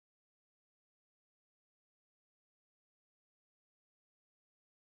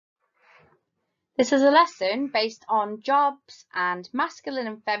This is a lesson based on jobs and masculine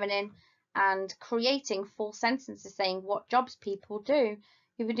and feminine and creating full sentences saying what jobs people do.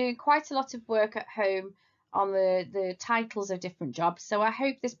 You've been doing quite a lot of work at home on the titles of different jobs, so I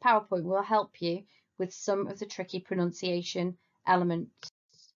hope this PowerPoint will help you with some of the tricky pronunciation elements.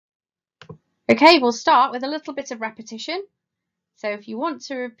 Okay, we'll start with a little bit of repetition. So if you want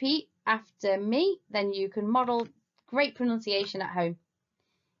to repeat after me, then you can model great pronunciation at home.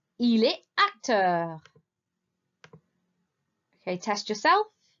 Il est acteur. Okay, test yourself.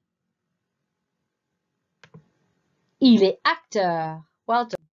 Il est acteur. Well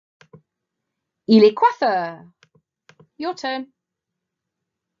done. Il est coiffeur. Your turn.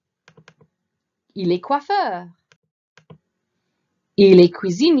 Il est coiffeur. Il est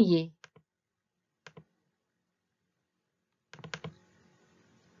cuisinier.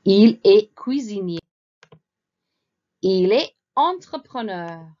 Il est cuisinier. Il est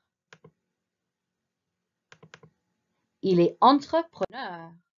entrepreneur. Il est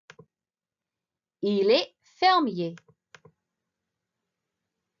entrepreneur. Il est fermier.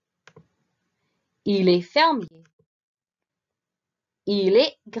 Il est fermier. Il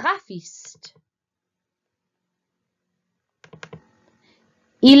est graphiste.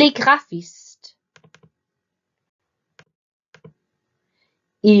 Il est graphiste.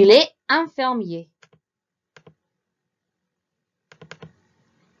 Il est infirmier.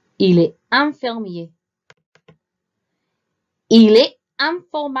 Il est infirmier. Il est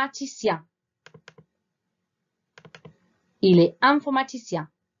informaticien. Il est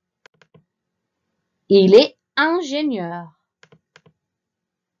informaticien. Il est ingénieur.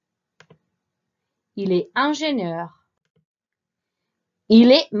 Il est ingénieur.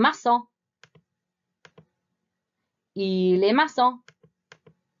 Il est maçon. Il est maçon.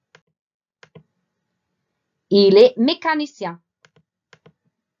 Il est mécanicien.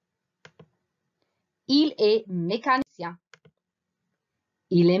 Il est mécanicien.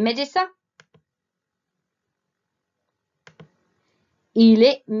 Il est médecin. Il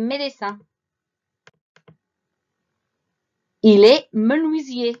est médecin. Il est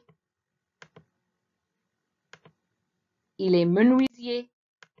menuisier. Il est menuisier.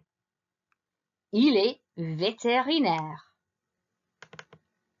 Il est vétérinaire.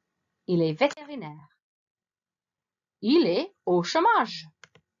 Il est vétérinaire. Il est au chômage.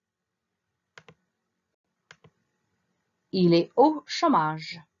 Il est au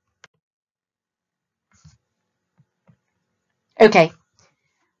chômage. Okay,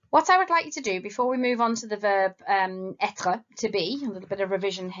 what I would like you to do before we move on to the verb être, to be, a little bit of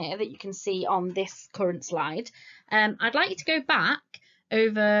revision here that you can see on this current slide. I'd like you to go back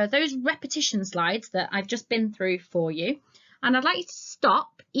over those repetition slides that I've just been through for you. And I'd like you to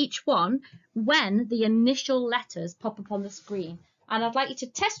stop each one when the initial letters pop up on the screen. And I'd like you to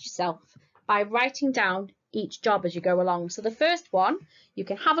test yourself by writing down each job as you go along. So the first one, you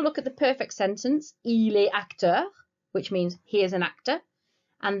can have a look at the perfect sentence, il est acteur, which means he is an actor.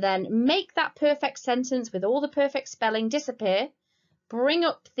 And then make that perfect sentence with all the perfect spelling disappear. Bring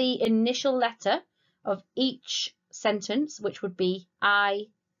up the initial letter of each sentence, which would be I,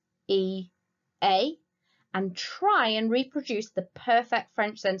 E, A. And try and reproduce the perfect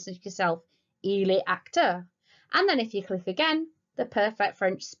French sentence yourself, il est acteur. And then if you click again, the perfect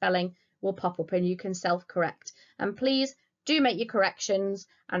French spelling will pop up and you can self-correct. And please do make your corrections,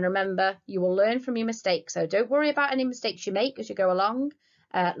 and remember, you will learn from your mistakes. So don't worry about any mistakes you make as you go along.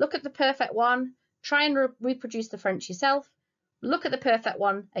 Look at the perfect one, try and reproduce the French yourself, look at the perfect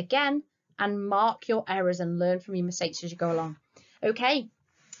one again, and mark your errors and learn from your mistakes as you go along. Okay.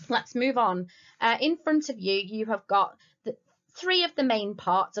 Let's move on. In front of you, you have got three of the main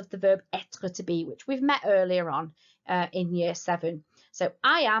parts of the verb être, to be, which we've met earlier on in year 7. So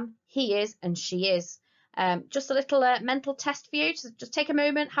I am, he is, and she is. Just a little mental test for you. Just take a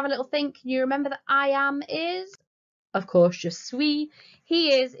moment, have a little think. Can you remember that I am is? Of course, je suis.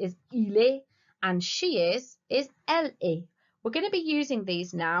 He is il est, and she is elle est. We're going to be using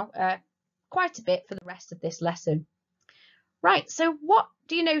these now quite a bit for the rest of this lesson. Right, so what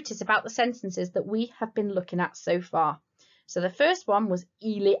do you notice about the sentences that we have been looking at so far? So the first one was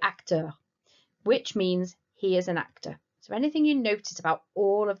il est acteur, which means he is an actor. So anything you notice about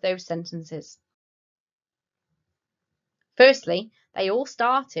all of those sentences? Firstly, they all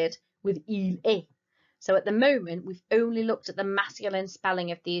started with il est. So at the moment, we've only looked at the masculine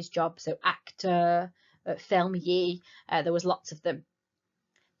spelling of these jobs. So acteur, fermier, there was lots of them.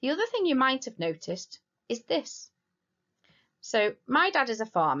 The other thing you might have noticed is this. So my dad is a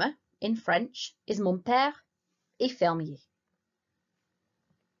farmer. In French is mon père est fermier.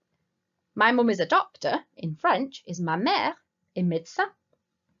 My mum is a doctor. In French is ma mère est médecin.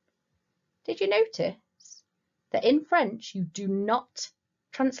 Did you notice that in French you do not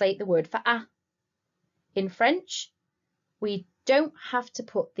translate the word for a? In French, we don't have to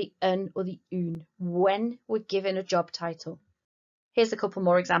put the un or the une when we're given a job title. Here's a couple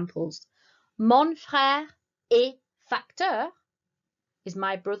more examples. Mon frère est facteur is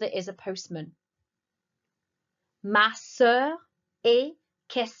my brother is a postman. Ma sœur est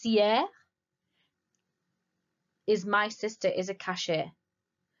caissière is my sister is a cashier.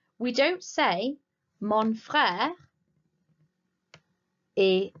 We don't say mon frère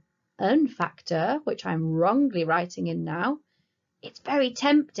est un facteur, which I'm wrongly writing in now. It's very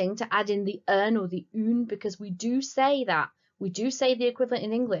tempting to add in the un or the une because we do say that. We do say the equivalent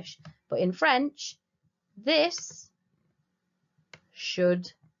in English, but in French, this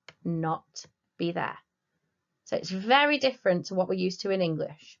should not be there. So it's very different to what we're used to in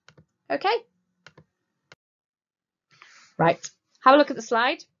English. Okay? Right, have a look at the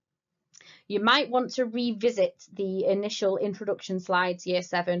slide. You might want to revisit the initial introduction slides, year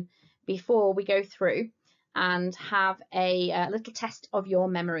 7, before we go through and have a little test of your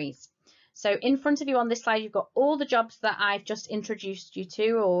memories. So in front of you on this slide, you've got all the jobs that I've just introduced you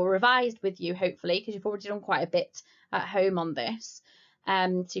to or revised with you, hopefully, because you've already done quite a bit at home on this.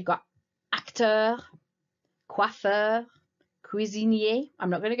 So you've got acteur, coiffeur, cuisinier. I'm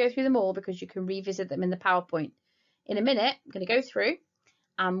not going to go through them all because you can revisit them in the PowerPoint. In a minute, I'm going to go through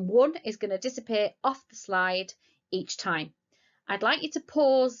and one is going to disappear off the slide each time. I'd like you to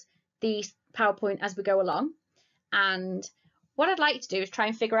pause the PowerPoint as we go along, and what I'd like you to do is try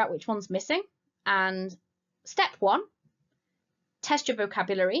and figure out which one's missing. And step 1, test your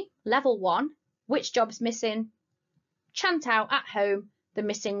vocabulary. Level 1, which job's missing? Chant out at home the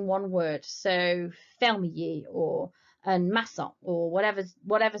missing one word. So fermier or un maçon or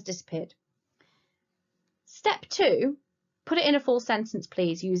whatever's disappeared. Step 2, put it in a full sentence,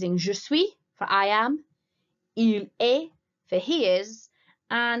 please, using je suis for I am, il est for he is,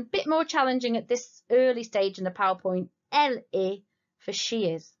 and a bit more challenging at this early stage in the PowerPoint, elle est for she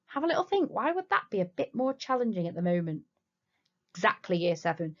is. Have a little think, why would that be a bit more challenging at the moment? Exactly, year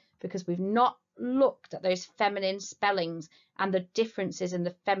 7, because we've not looked at those feminine spellings and the differences in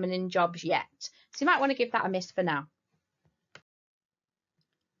the feminine jobs yet. So you might want to give that a miss for now.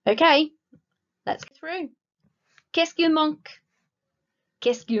 Okay, let's go through. Qu'est-ce qu'il manque?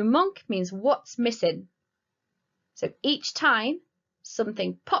 Qu'est-ce qu'il manque means what's missing. So each time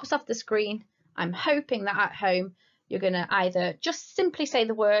something pops off the screen, I'm hoping that at home you're going to either just simply say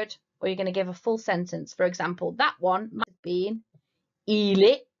the word or you're going to give a full sentence. For example, that one might have been il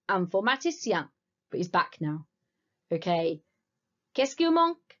est informaticien, but he's back now. Okay, qu'est-ce qu'il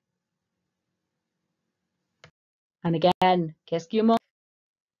manque? And again, qu'est-ce qu'il manque?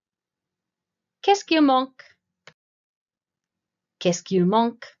 Qu'est-ce qu'il manque? Qu'est-ce qu'il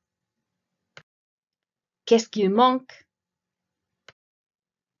manque? Qu'est-ce qu'il manque?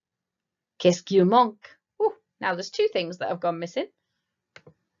 Qu'est-ce qu'il manque? Ooh, now there's 2 things that have gone missing.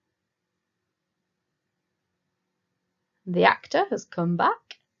 The actor has come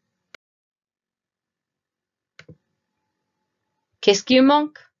back. Qu'est-ce qu'il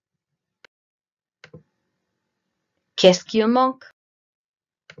manque? Qu'est-ce qu'il manque?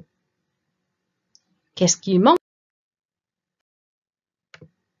 Qu'est-ce qu'il manque?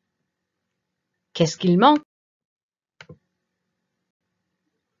 Qu'est-ce qu'il manque?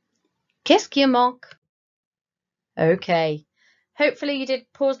 Qu'est-ce qu'il manque? Okay. Hopefully you did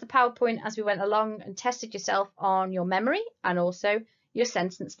pause the PowerPoint as we went along and tested yourself on your memory and also your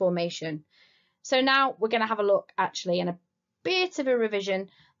sentence formation. So now we're going to have a look actually and a bit of a revision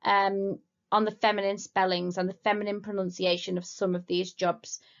on the feminine spellings and the feminine pronunciation of some of these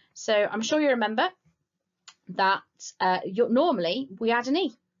jobs. So I'm sure you remember that normally we add an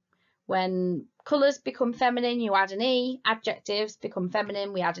E. When colours become feminine, you add an E. Adjectives become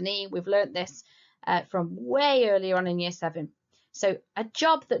feminine, we add an E. We've learnt this from way earlier on in year 7. So a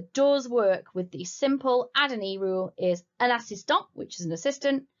job that does work with the simple add an E rule is un assistant, which is an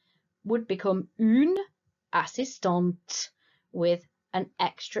assistant, would become une assistante with an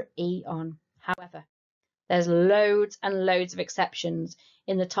extra E on. However, there's loads and loads of exceptions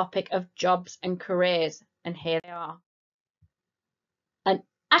in the topic of jobs and careers, and here they are. An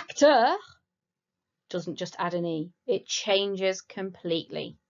acteur doesn't just add an E, it changes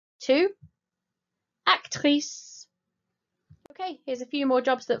completely. 2, actrice. Okay, here's a few more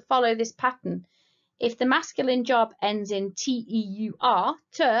jobs that follow this pattern. If the masculine job ends in T-E-U-R,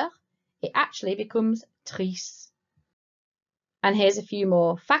 ter, it actually becomes trice. And here's a few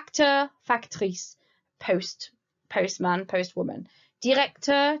more. Facteur, factrice, postman, postwoman.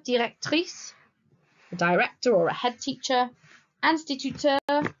 Directeur, directrice, a director or a head teacher. Instituteur,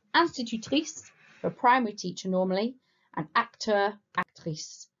 institutrice for a primary teacher normally, and acteur,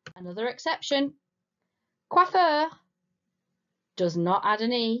 actrice. Another exception, coiffeur does not add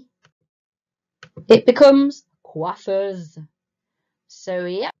an E. It becomes coiffeuse. So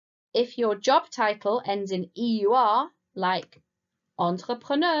yeah, if your job title ends in EUR, like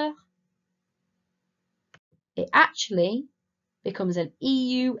entrepreneur, it actually becomes an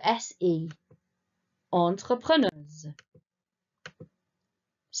EUSE, entrepreneuse.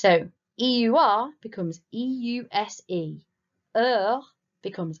 So EUR becomes EUSE,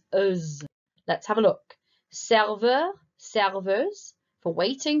 becomes us. Let's have a look. Serveur, serveuse for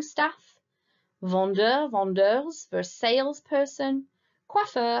waiting staff, vendeur, vendeuse for a salesperson,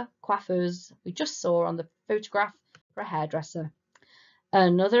 coiffeur, coiffeuse, we just saw on the photograph for a hairdresser.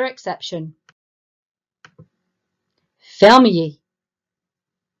 Another exception. Fermier.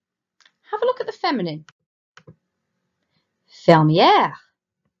 Have a look at the feminine. Fermière.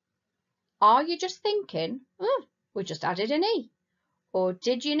 Are you just thinking, oh, we just added an E? Or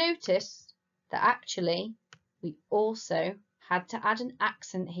did you notice that actually we also had to add an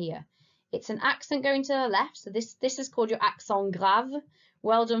accent here? It's an accent going to the left, so this is called your accent grave.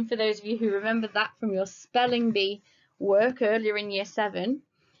 Well done for those of you who remembered that from your spelling bee work earlier in year 7.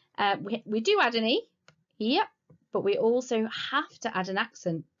 We do add an E, yep, but we also have to add an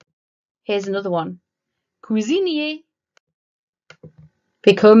accent. Here's another one. Cuisinier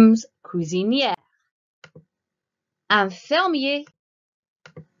becomes cuisinière. Infirmier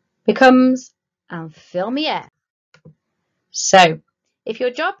becomes infirmière. So, if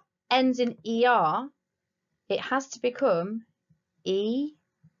your job ends in ER, it has to become ERE.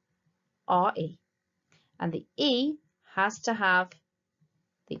 And the E has to have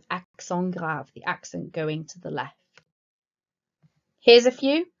the accent grave, the accent going to the left. Here's a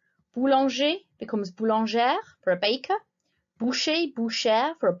few. Boulanger becomes boulangère for a baker. Boucher,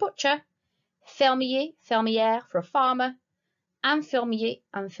 bouchère for a butcher. Fermier, fermière for a farmer. Infirmier,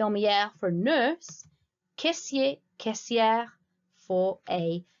 infirmière for a nurse. Caissier, caissière for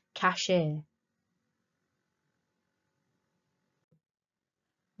a cashier.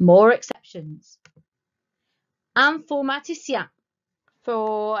 More exceptions. Informaticien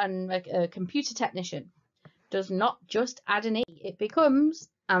for a computer technician does not just add an E, it becomes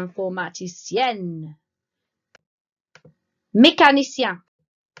informaticienne. Mécanicien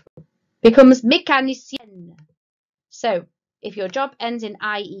becomes mécanicienne. So if your job ends in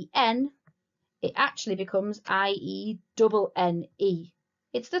IEN, it actually becomes IENNE.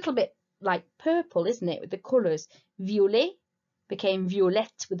 It's a little bit like purple, isn't it, with the colours? Violet became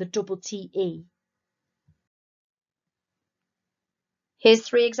violette with a double TE. Here's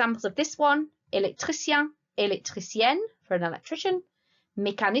 3 examples of this one. Électricien, électricienne for an electrician.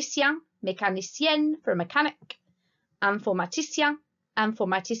 Mécanicien, mécanicienne for a mechanic. Informaticien,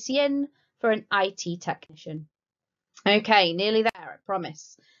 informaticienne for an IT technician. Okay, nearly there, I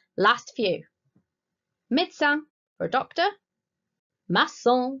promise. Last few. Médecin for a doctor.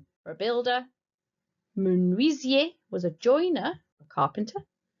 Maçon for a builder. Menuisier was a joiner, a carpenter.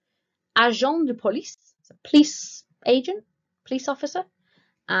 Agent de police, a police agent, police officer.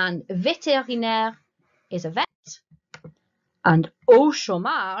 And vétérinaire is a vet. And au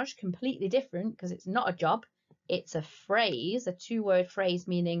chômage, completely different because it's not a job, it's a phrase, a 2-word phrase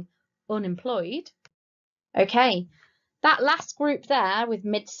meaning unemployed. Okay, that last group there with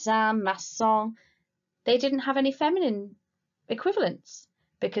médecin, maçon, they didn't have any feminine equivalents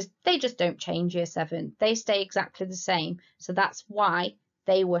because they just don't change year 7. They stay exactly the same. So that's why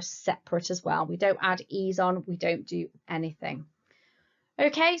they were separate as well. We don't add E's on, we don't do anything.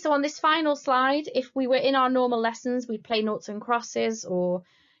 Okay, so on this final slide, if we were in our normal lessons, we'd play noughts and crosses or,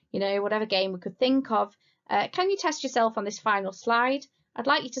 you know, whatever game we could think of. Can you test yourself on this final slide? I'd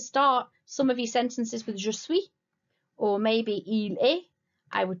like you to start some of your sentences with je suis or maybe il est.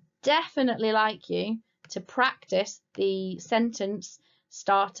 I would definitely like you to practice the sentence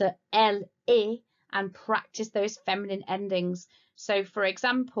starter elle est and practice those feminine endings. So for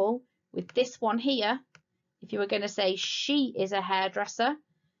example, with this one here, if you were going to say she is a hairdresser,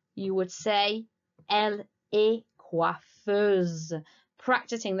 you would say elle est coiffeuse,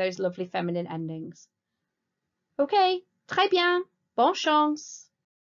 practicing those lovely feminine endings. Okay, très bien, bonne chance.